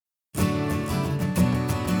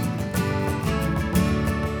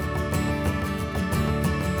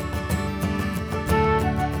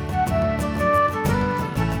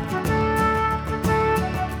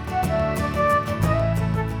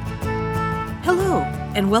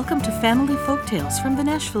and welcome to Family Folktales from the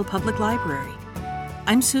Nashville Public Library.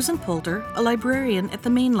 I'm Susan Poulter, a librarian at the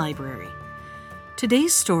Main Library.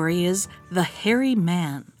 Today's story is The Hairy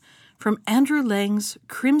Man, from Andrew Lang's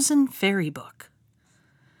Crimson Fairy Book.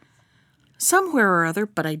 Somewhere or other,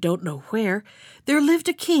 but I don't know where, there lived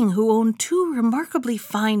a king who owned 2 remarkably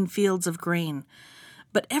fine fields of grain.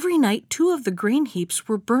 But every night 2 of the grain heaps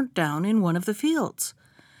were burnt down in one of the fields.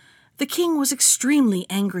 The king was extremely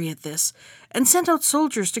angry at this, and sent out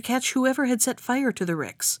soldiers to catch whoever had set fire to the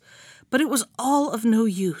ricks. But it was all of no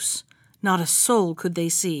use. Not a soul could they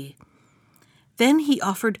see. Then he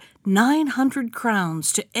offered 900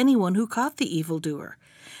 crowns to anyone who caught the evildoer,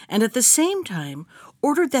 and at the same time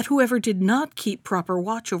ordered that whoever did not keep proper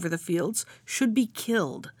watch over the fields should be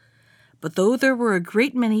killed. But though there were a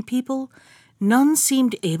great many people, none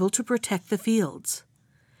seemed able to protect the fields.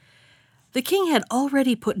 The king had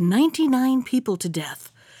already put 99 people to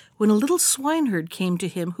death when a little swineherd came to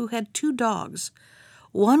him who had 2 dogs.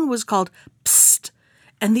 One was called Psst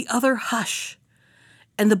and the other Hush,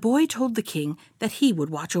 and the boy told the king that he would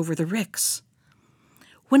watch over the ricks.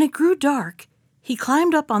 When it grew dark, he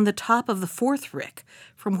climbed up on the top of the 4th rick,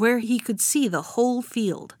 from where he could see the whole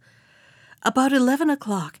field. About 11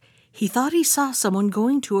 o'clock, he thought he saw someone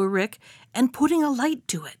going to a rick and putting a light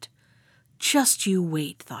to it. "Just you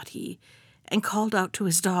wait," thought he, and called out to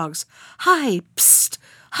his dogs, "Hi, Psst,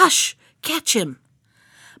 Hush, catch him!"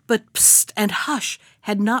 But Psst and Hush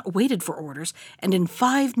had not waited for orders, and in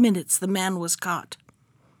 5 minutes the man was caught.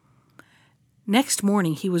 Next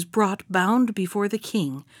morning he was brought bound before the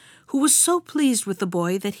king, who was so pleased with the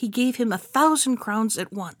boy that he gave him 1,000 crowns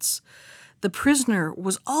at once. The prisoner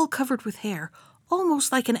was all covered with hair,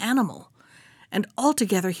 almost like an animal, and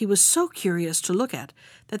altogether he was so curious to look at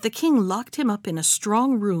that the king locked him up in a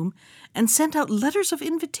strong room and sent out letters of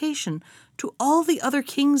invitation to all the other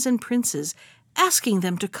kings and princes, asking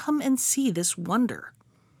them to come and see this wonder.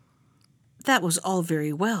 That was all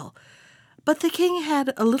very well, but the king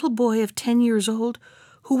had a little boy of 10 years old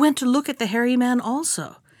who went to look at the hairy man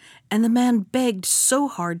also, and the man begged so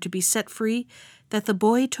hard to be set free that the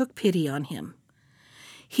boy took pity on him.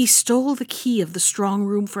 He stole the key of the strong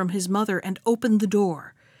room from his mother and opened the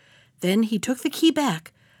door. Then he took the key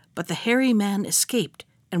back, but the hairy man escaped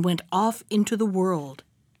and went off into the world.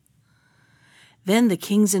 Then the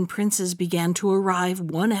kings and princes began to arrive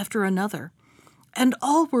one after another, and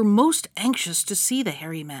all were most anxious to see the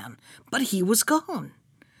hairy man, but he was gone.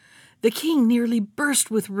 The king nearly burst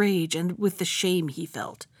with rage and with the shame he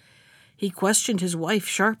felt. He questioned his wife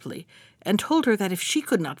sharply, and told her that if she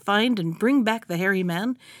could not find and bring back the hairy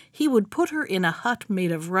man, he would put her in a hut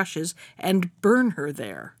made of rushes and burn her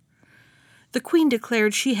there. The queen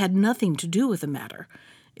declared she had nothing to do with the matter.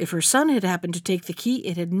 If her son had happened to take the key,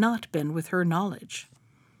 it had not been with her knowledge.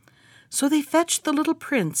 So they fetched the little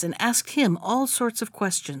prince and asked him all sorts of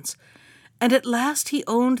questions, and at last he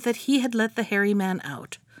owned that he had let the hairy man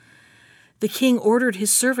out. The king ordered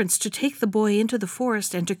his servants to take the boy into the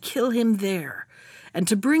forest and to kill him there, and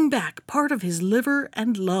to bring back part of his liver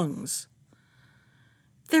and lungs.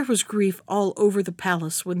 There was grief all over the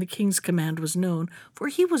palace when the king's command was known, for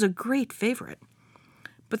he was a great favorite.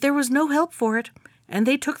 But there was no help for it, and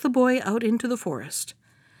they took the boy out into the forest.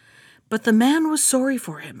 But the man was sorry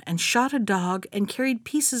for him, and shot a dog, and carried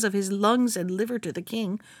pieces of his lungs and liver to the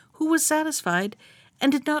king, who was satisfied,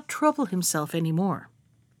 and did not trouble himself any more.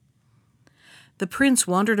 The prince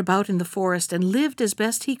wandered about in the forest and lived as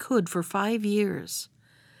best he could for 5 years.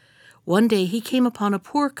 One day he came upon a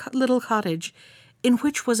poor little cottage in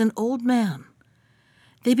which was an old man.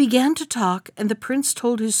 They began to talk, and the prince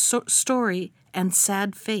told his story and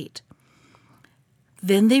sad fate.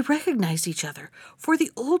 Then they recognized each other, for the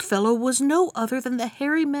old fellow was no other than the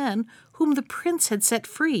hairy man whom the prince had set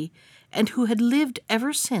free, and who had lived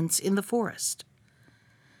ever since in the forest.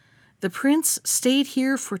 The prince stayed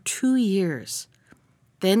here for 2 years.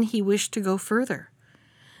 Then he wished to go further.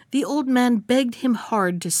 The old man begged him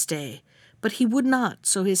hard to stay, but he would not,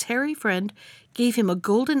 so his hairy friend gave him a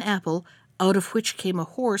golden apple, out of which came a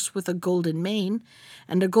horse with a golden mane,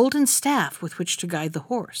 and a golden staff with which to guide the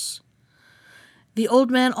horse. The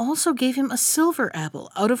old man also gave him a silver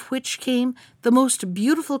apple, out of which came the most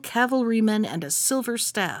beautiful cavalrymen and a silver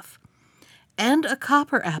staff, and a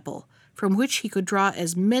copper apple, from which he could draw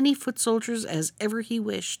as many foot soldiers as ever he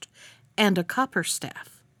wished, and a copper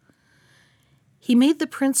staff. He made the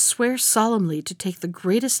prince swear solemnly to take the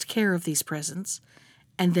greatest care of these presents,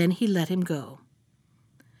 and then he let him go.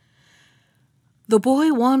 The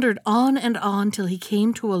boy wandered on and on till he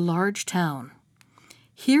came to a large town.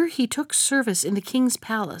 Here he took service in the king's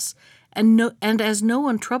palace, and as no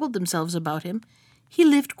one troubled themselves about him, he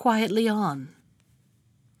lived quietly on.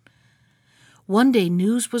 One day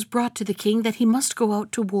news was brought to the king that he must go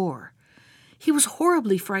out to war. He was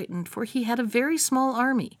horribly frightened, for he had a very small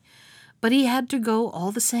army, but he had to go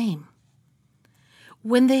all the same.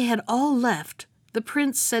 When they had all left, the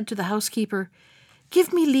prince said to the housekeeper,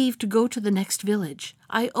 "Give me leave to go to the next village.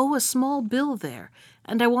 I owe a small bill there,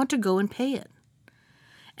 and I want to go and pay it."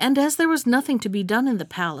 And as there was nothing to be done in the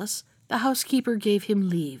palace, the housekeeper gave him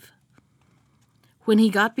leave. When he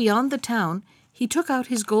got beyond the town, he took out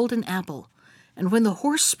his golden apple, and when the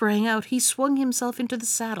horse sprang out, he swung himself into the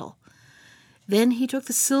saddle. Then he took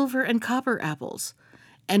the silver and copper apples,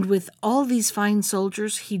 and with all these fine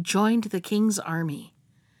soldiers he joined the king's army.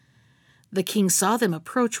 The king saw them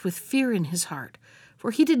approach with fear in his heart,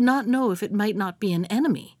 for he did not know if it might not be an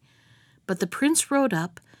enemy. But the prince rode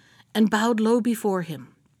up and bowed low before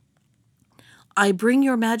him. "I bring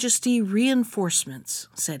your majesty reinforcements,"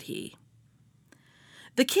 said he.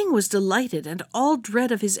 The king was delighted, and all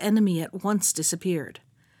dread of his enemy at once disappeared.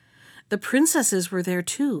 The princesses were there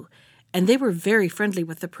too, and they were very friendly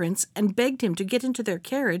with the prince and begged him to get into their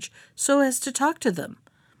carriage so as to talk to them.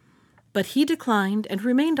 But he declined and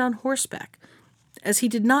remained on horseback, as he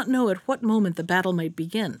did not know at what moment the battle might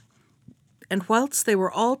begin. And whilst they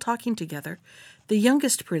were all talking together, the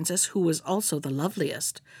youngest princess, who was also the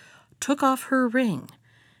loveliest, took off her ring,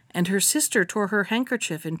 and her sister tore her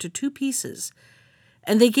handkerchief into 2 pieces,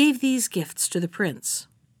 and they gave these gifts to the prince.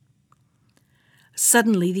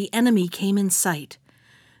 Suddenly the enemy came in sight.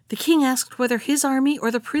 The king asked whether his army or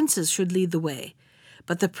the prince's should lead the way,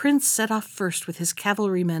 but the prince set off first with his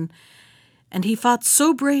cavalrymen, and he fought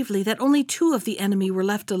so bravely that only 2 of the enemy were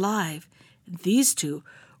left alive. These 2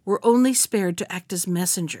 were only spared to act as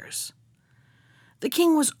messengers. The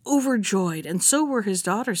king was overjoyed, and so were his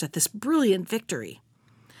daughters at this brilliant victory.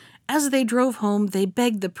 As they drove home, they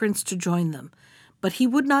begged the prince to join them, but he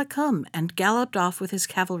would not come and galloped off with his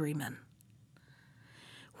cavalrymen.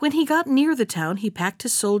 When he got near the town, he packed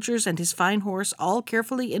his soldiers and his fine horse all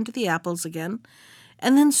carefully into the apples again,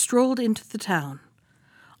 and then strolled into the town.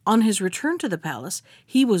 On his return to the palace,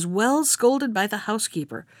 he was well scolded by the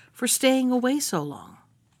housekeeper for staying away so long.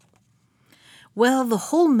 Well, the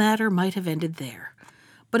whole matter might have ended there,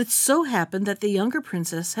 but it so happened that the younger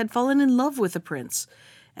princess had fallen in love with the prince,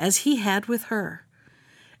 as he had with her.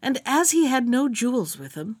 And as he had no jewels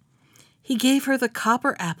with him, he gave her the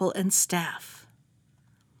copper apple and staff.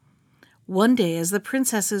 One day, as the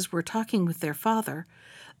princesses were talking with their father,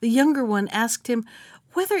 the younger one asked him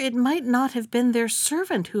whether it might not have been their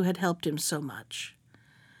servant who had helped him so much.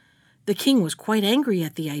 The king was quite angry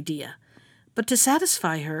at the idea, but to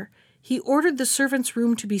satisfy her, he ordered the servant's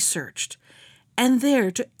room to be searched, and there,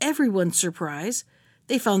 to everyone's surprise,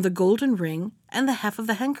 they found the golden ring and the half of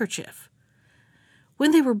the handkerchief.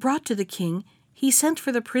 When they were brought to the king, he sent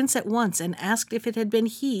for the prince at once and asked if it had been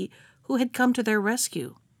he who had come to their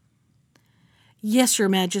rescue. "Yes, your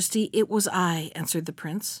majesty, it was I," answered the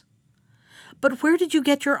prince. "But where did you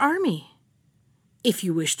get your army?" "If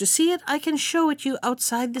you wish to see it, I can show it you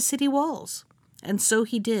outside the city walls." And so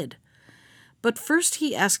he did. But first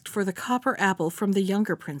he asked for the copper apple from the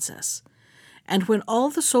younger princess. And when all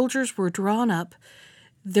the soldiers were drawn up,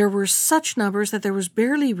 there were such numbers that there was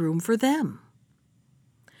barely room for them.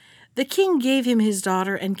 The king gave him his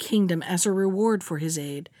daughter and kingdom as a reward for his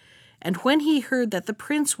aid, and when he heard that the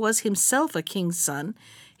prince was himself a king's son,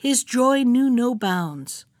 his joy knew no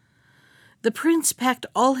bounds. The prince packed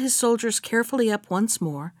all his soldiers carefully up once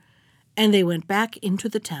more, and they went back into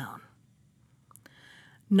the town.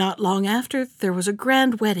 Not long after, there was a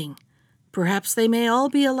grand wedding. Perhaps they may all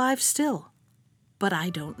be alive still, but I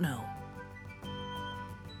don't know.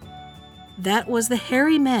 That was The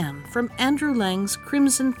Hairy Man from Andrew Lang's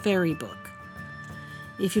Crimson Fairy book.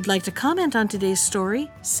 If you'd like to comment on today's story,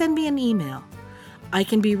 send me an email. I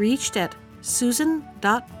can be reached at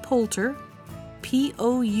susan.poulter,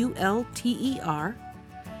 Poulter,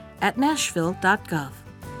 @nashville.gov.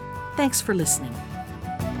 Thanks for listening.